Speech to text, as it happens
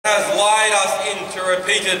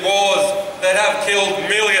repeated wars that have killed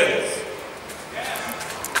millions.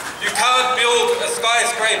 You can't build a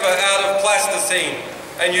skyscraper out of plasticine,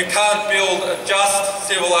 and you can't build a just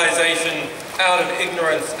civilization out of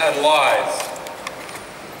ignorance and lies.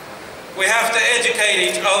 We have to educate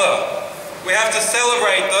each other. We have to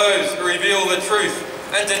celebrate those who reveal the truth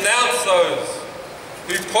and denounce those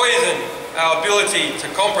who poison our ability to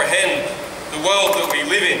comprehend the world that we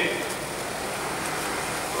live in.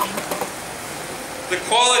 The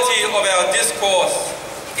quality of our discourse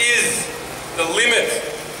is the limit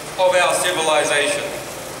of our civilization.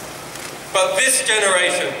 But this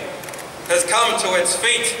generation has come to its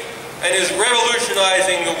feet and is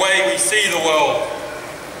revolutionizing the way we see the world.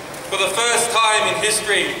 For the first time in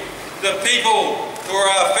history, the people who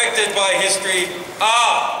are affected by history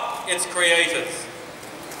are its creators.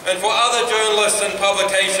 And for other journalists and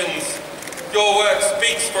publications, your work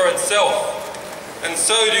speaks for itself, and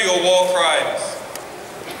so do your war crimes.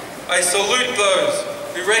 I salute those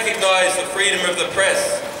who recognize the freedom of the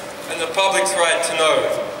press and the public's right to know,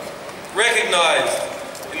 recognized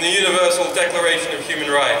in the Universal Declaration of Human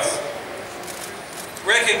Rights,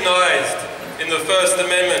 recognized in the First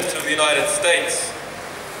Amendment of the United States.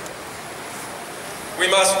 We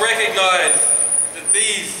must recognize that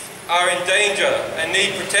these are in danger and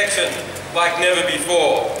need protection like never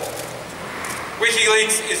before.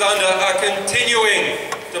 Wikileaks is under a continuing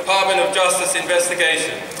Department of Justice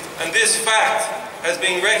investigation, and this fact has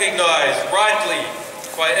been recognized rightly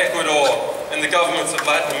by Ecuador and the governments of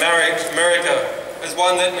Latin America as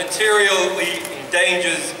one that materially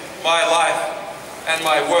endangers my life and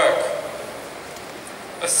my work.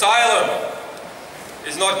 Asylum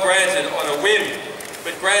is not granted on a whim,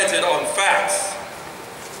 but granted on facts.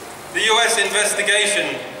 The US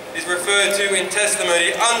investigation is referred to in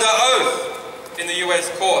testimony under oath in the US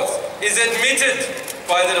courts, is admitted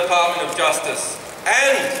by the Department of Justice,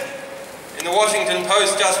 and in the Washington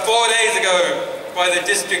Post just 4 days ago by the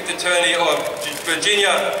District Attorney of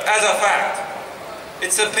Virginia as a fact.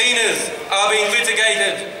 Its subpoenas are being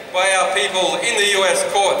litigated by our people in the US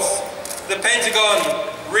courts. The Pentagon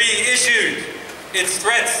reissued its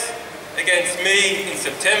threats against me in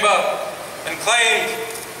September and claimed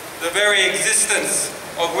the very existence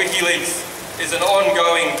of WikiLeaks is an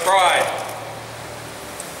ongoing crime.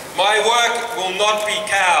 My work will not be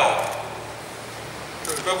cowed,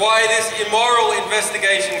 but why this immoral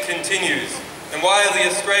investigation continues and why the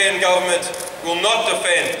Australian government will not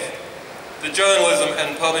defend the journalism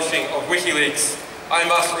and publishing of WikiLeaks, I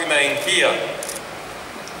must remain here.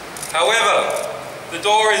 However, the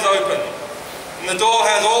door is open, and the door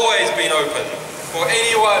has always been open for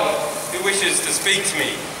anyone who wishes to speak to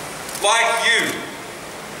me. Like you,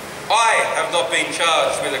 I have not been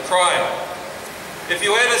charged with a crime. If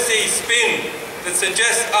you ever see spin that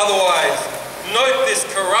suggests otherwise, note this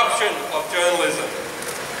corruption of journalism,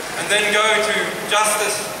 and then go to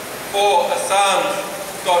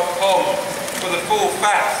justiceforassange.com for the full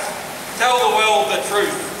facts. Tell the world the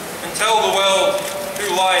truth, and tell the world who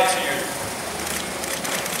lied to you.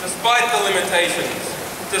 Despite the limitations,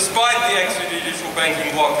 despite the extrajudicial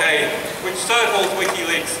banking blockade, which circles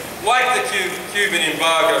WikiLeaks like the Cuban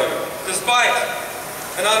embargo, despite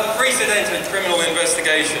an unprecedented criminal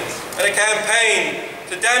investigation and a campaign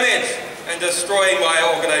to damage and destroy my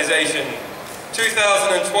organization,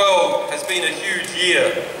 2012 has been a huge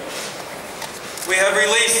year. We have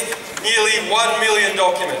released nearly 1 million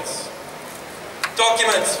documents.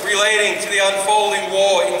 Documents relating to the unfolding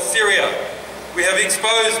war in Syria. We have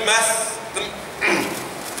exposed the mass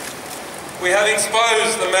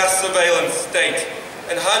surveillance state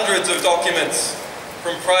and hundreds of documents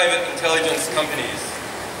from private intelligence companies.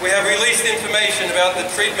 We have released information about the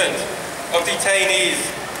treatment of detainees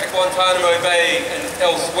at Guantanamo Bay and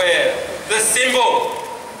elsewhere, the symbol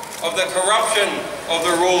of the corruption of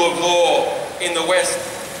the rule of law in the West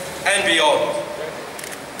and beyond.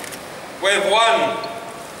 We've won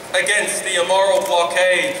against the immoral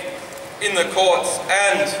blockade in the courts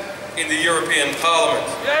and in the European Parliament.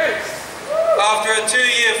 Yes. After a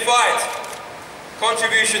 2-year fight,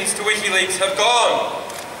 contributions to WikiLeaks have gone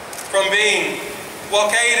from being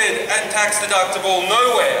blockaded and tax deductible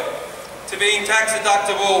nowhere to being tax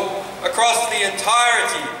deductible across the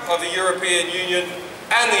entirety of the European Union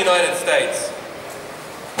and the United States.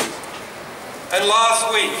 And last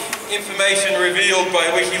week, information revealed by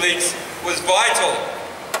WikiLeaks was vital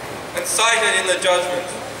and cited in the judgment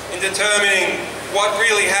in determining what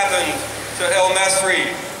really happened to El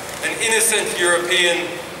Masri, an innocent European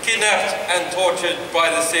kidnapped and tortured by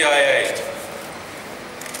the CIA.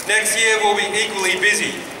 Next year will be equally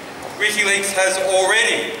busy. WikiLeaks has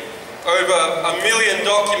already over 1 million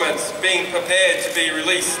documents being prepared to be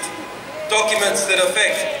released. Documents that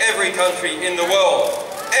affect every country in the world.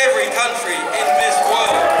 Every country in this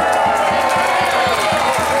world.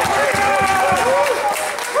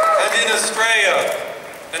 And in Australia,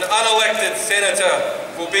 an unelected senator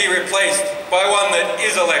will be replaced by one that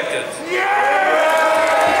is elected.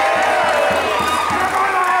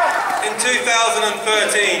 In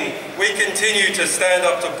 2013, we continue to stand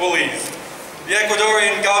up to bullies. The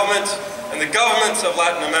Ecuadorian government and the governments of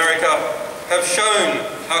Latin America have shown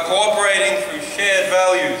how cooperating through shared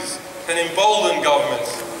values can embolden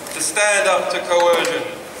governments to stand up to coercion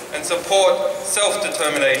and support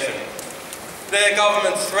self-determination. Their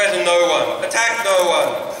governments threaten no one, attack no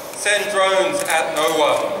one, send drones at no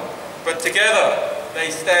one, but together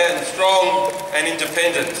they stand strong and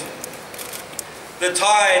independent. The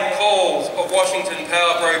tide calls of Washington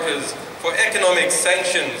power brokers for economic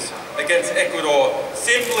sanctions against Ecuador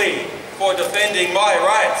simply for defending my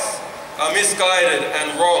rights are misguided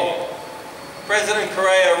and wrong. President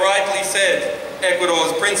Correa rightly said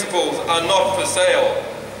Ecuador's principles are not for sale.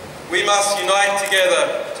 We must unite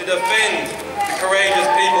together to defend the courageous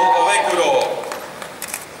people of Ecuador,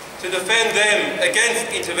 to defend them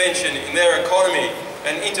against intervention in their economy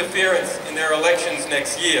and interference in their elections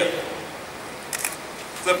next year.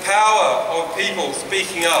 The power of people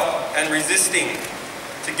speaking up and resisting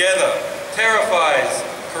together terrifies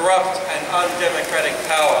corrupt and undemocratic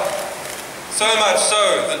power. So much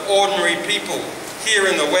so that ordinary people here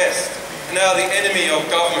in the West are now the enemy of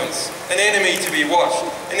governments, an enemy to be watched,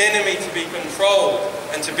 an enemy to be controlled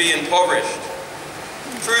and to be impoverished.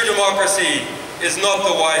 True democracy is not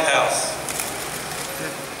the White House.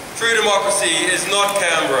 True democracy is not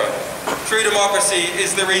Canberra. True democracy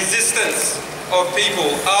is the resistance of people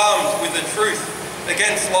armed with the truth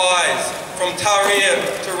against lies from Tahrir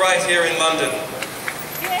to right here in London.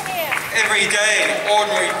 Every day,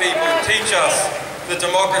 ordinary people teach us that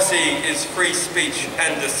democracy is free speech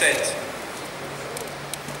and dissent.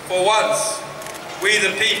 For once, we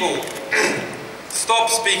the people stop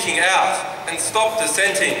speaking out and stop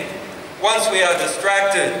dissenting. Once we are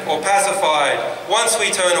distracted or pacified, once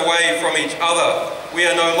we turn away from each other, we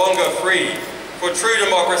are no longer free. For true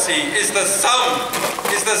democracy is the sum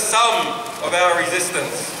of our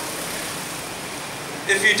resistance.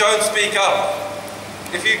 If you don't speak up,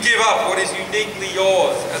 if you give up what is uniquely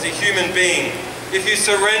yours as a human being, if you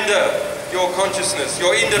surrender your consciousness,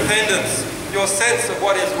 your independence, your sense of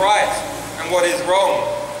what is right and what is wrong,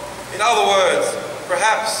 in other words,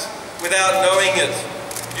 perhaps without knowing it,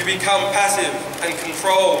 you become passive and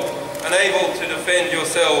controlled, unable to defend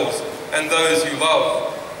yourselves and those you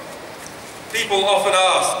love. People often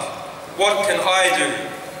ask, what can I do?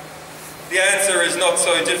 The answer is not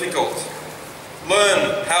so difficult.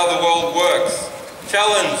 Learn how the world works.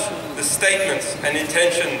 Challenge the statements and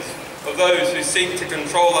intentions of those who seek to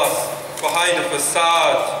control us behind a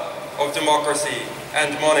facade of democracy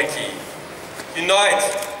and monarchy. Unite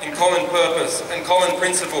in common purpose and common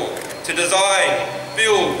principle to design,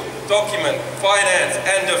 build, document, finance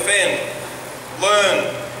and defend.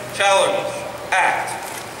 Learn, challenge, act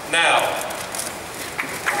now.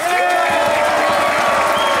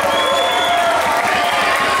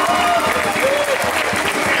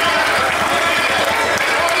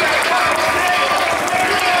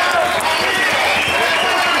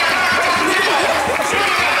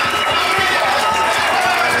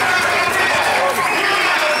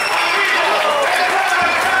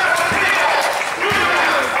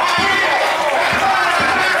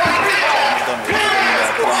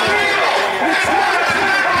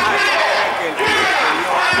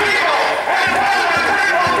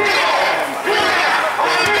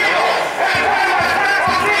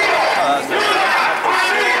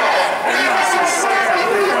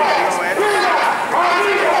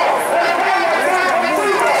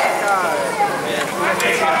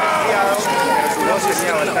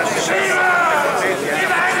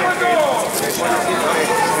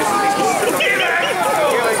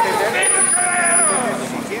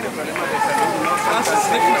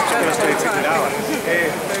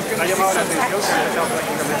 Ha llamado la atención que ha estado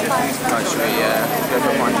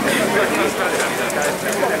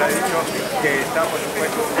prácticamente le ha dicho que está, por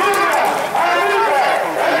supuesto, confinada dentro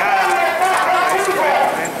de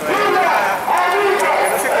la entrada, que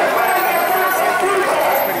no se compara con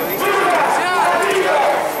los periodistas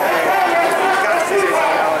cárceles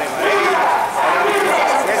al lado de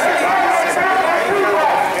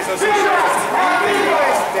Madrid, eso sí,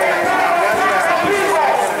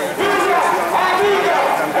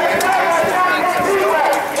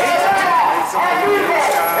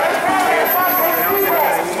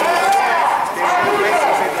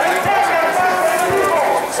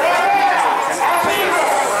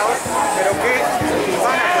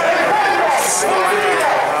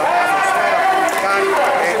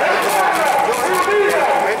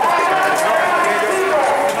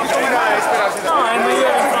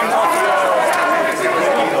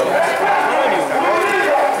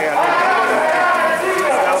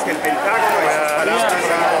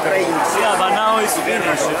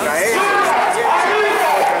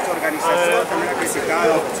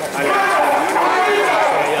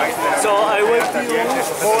 también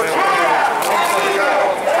por esas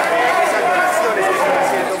donaciones que están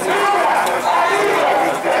haciendo muchos ciudadanos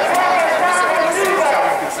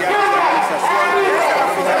beneficiar la organización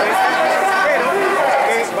económicamente, pero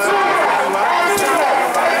que va a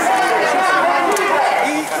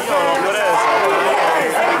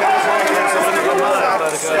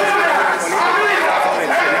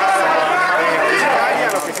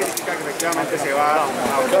lo que significa que efectivamente se va a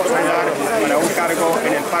postular para un cargo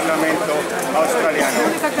en el Parlamento australiano.